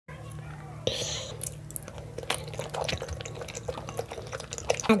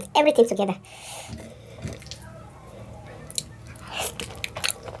And everything together.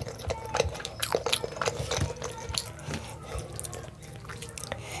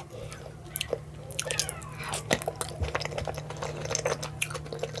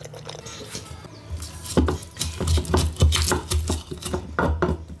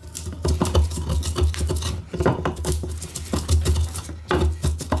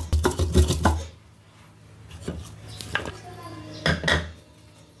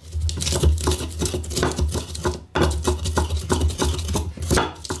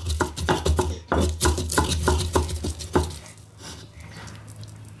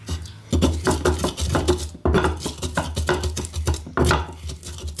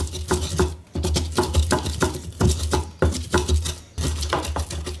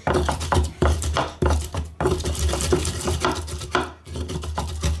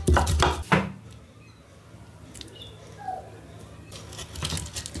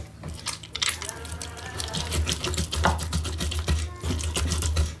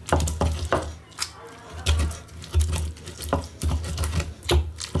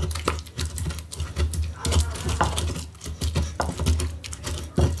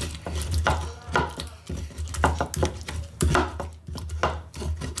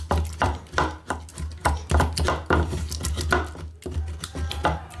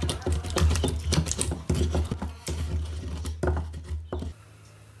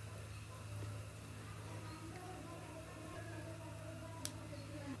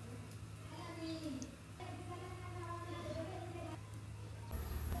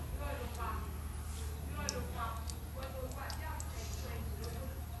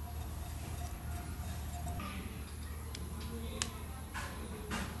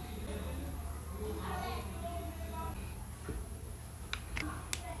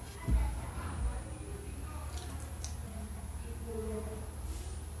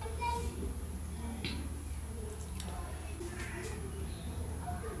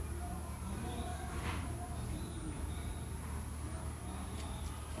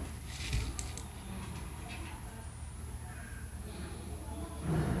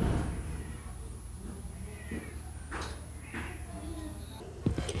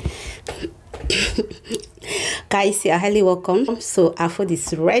 Guys, you are highly welcome. So our food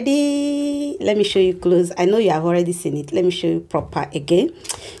is ready. Let me show you close. I know you have already seen it. Let me show you proper again.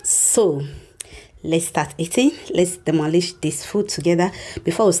 So let's start eating. Let's demolish this food together.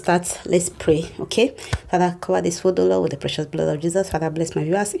 Before we start, let's pray. Okay, Father, cover this food, O Lord, with the precious blood of Jesus. Father, bless my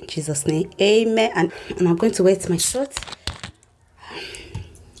viewers in Jesus' name, amen. And I'm going to wet my throat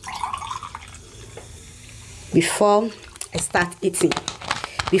before I start eating.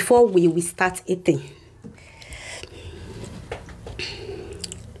 Before we start eating.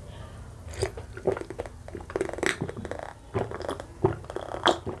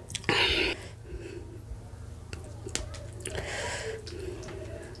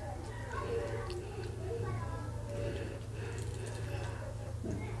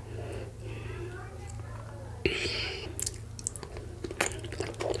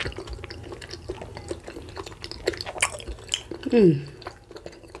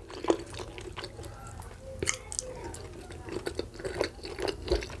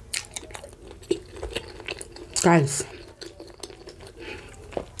 Guys,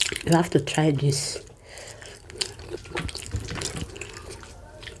 you have to try this.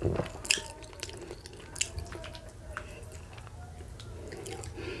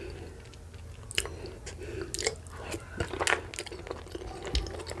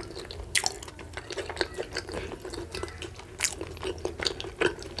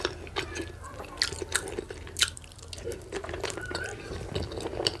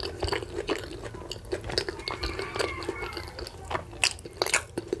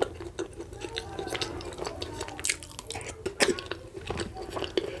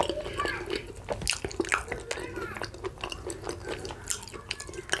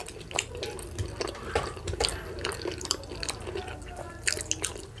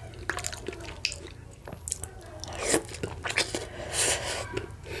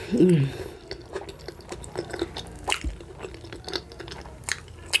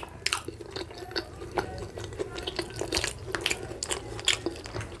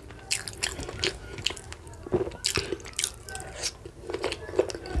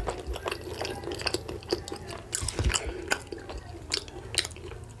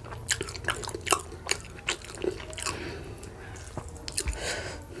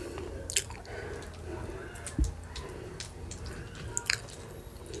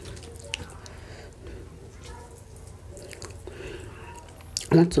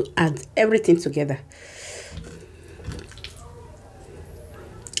 I want to add everything together.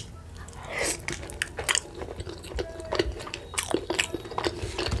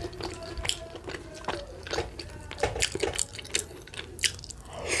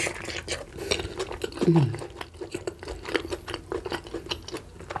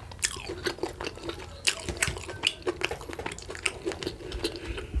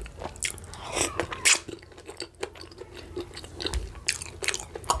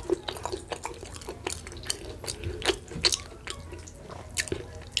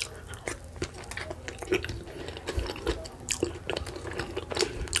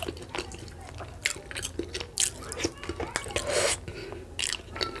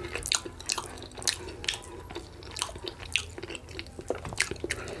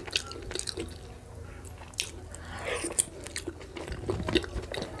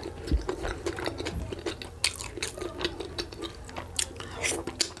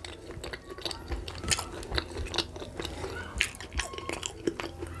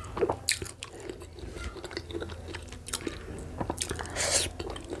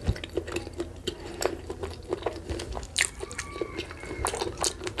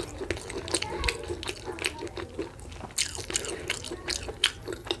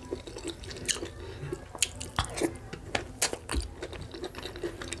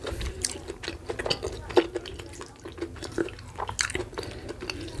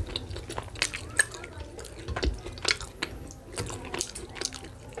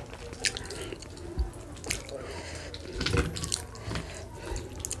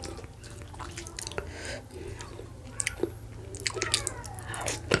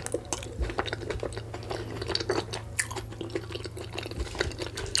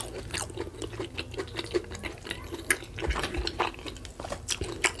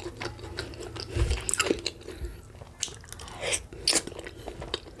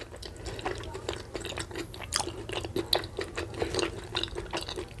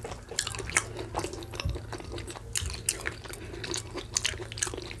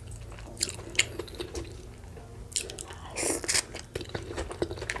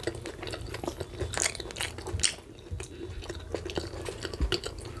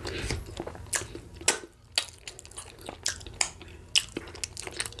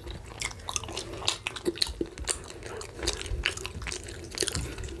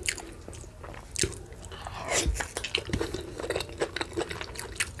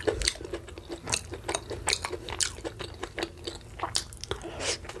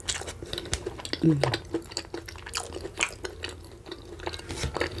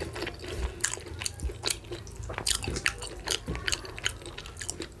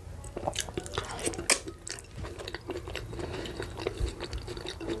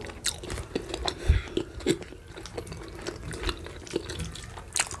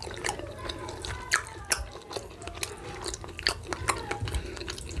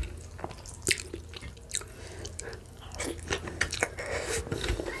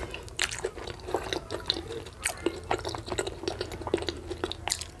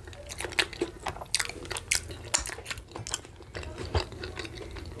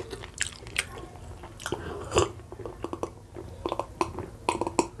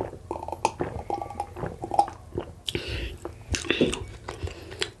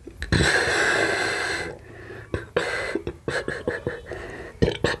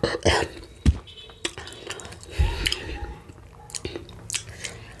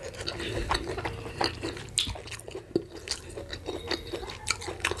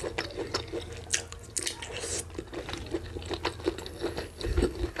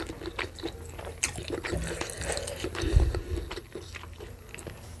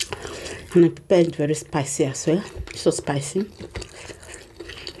 And I prepared it very spicy as well. So spicy.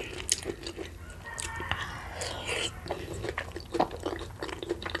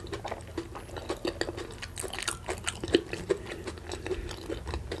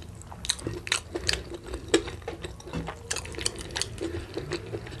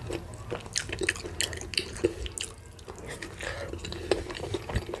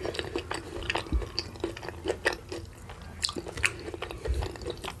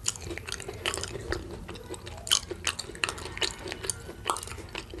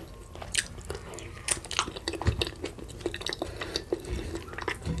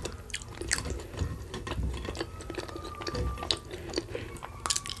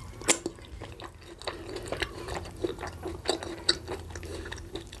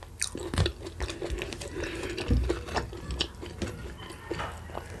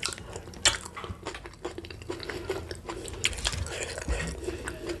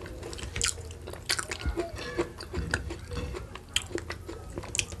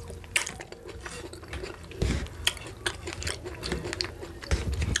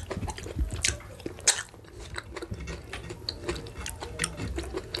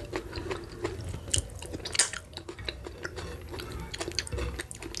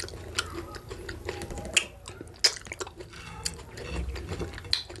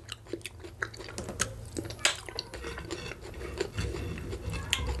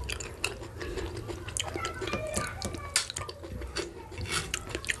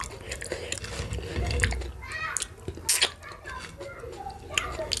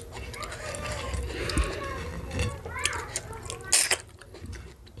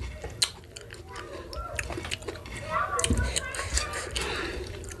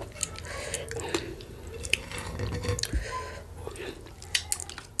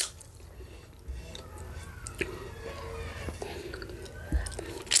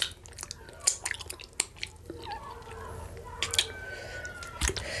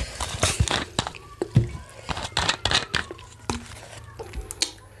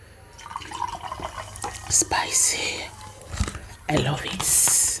 I love it.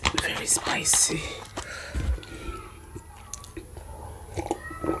 Very spicy.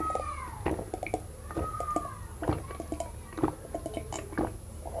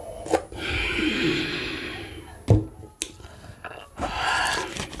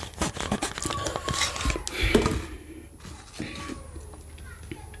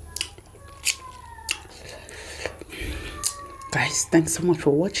 Guys, thanks so much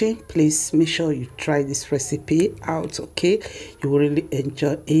for watching. Please make sure you try this recipe out, okay? You will really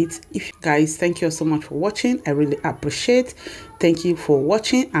enjoy it. Guys, thank you so much for watching. I really appreciate. Thank you for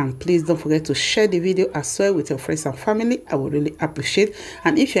watching, and please don't forget to share the video as well with your friends and family. I would really appreciate.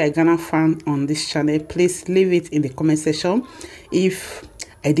 And if you're a Ghana fan on this channel, please leave it in the comment section if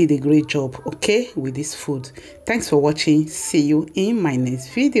I did a great job, okay, with this food. Thanks for watching. See you in my next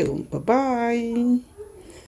video. Bye bye.